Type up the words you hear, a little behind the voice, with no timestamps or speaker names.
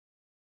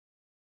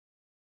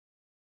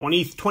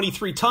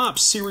23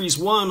 Topps Series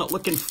 1,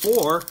 looking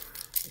for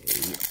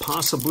a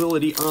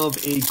possibility of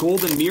a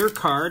Golden Mirror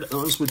card.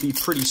 Those would be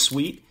pretty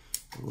sweet.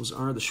 Those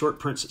are the short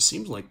prints. It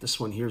seems like this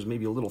one here is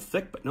maybe a little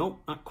thick, but no,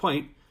 not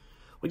quite.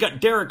 We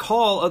got Derek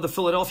Hall of the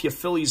Philadelphia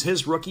Phillies,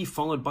 his rookie,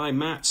 followed by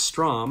Matt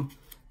Strom.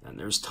 Then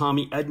there's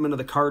Tommy Edman of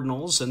the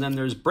Cardinals, and then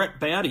there's Brett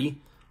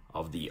Baty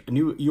of the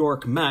New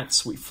York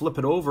Mets. We flip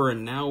it over,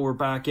 and now we're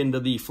back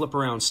into the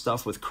flip-around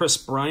stuff with Chris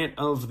Bryant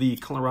of the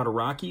Colorado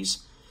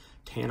Rockies,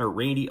 Tanner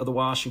Rainey of the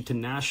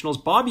Washington Nationals,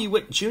 Bobby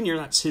Witt Jr.,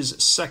 that's his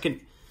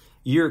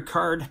second-year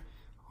card.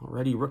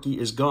 Already rookie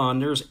is gone.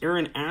 There's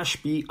Aaron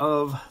Ashby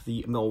of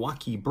the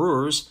Milwaukee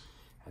Brewers.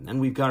 And then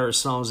we've got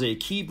ourselves a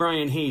Key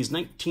Brian Hayes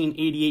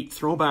 1988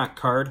 throwback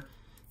card.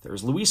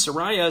 There's Luis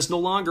Arias, no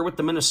longer with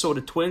the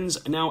Minnesota Twins,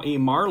 now a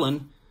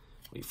Marlin.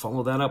 We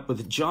follow that up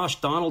with Josh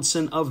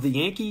Donaldson of the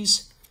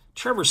Yankees,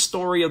 Trevor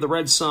Story of the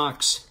Red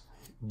Sox,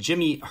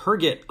 Jimmy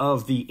Herget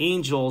of the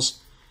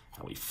Angels,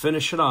 and we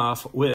finish it off with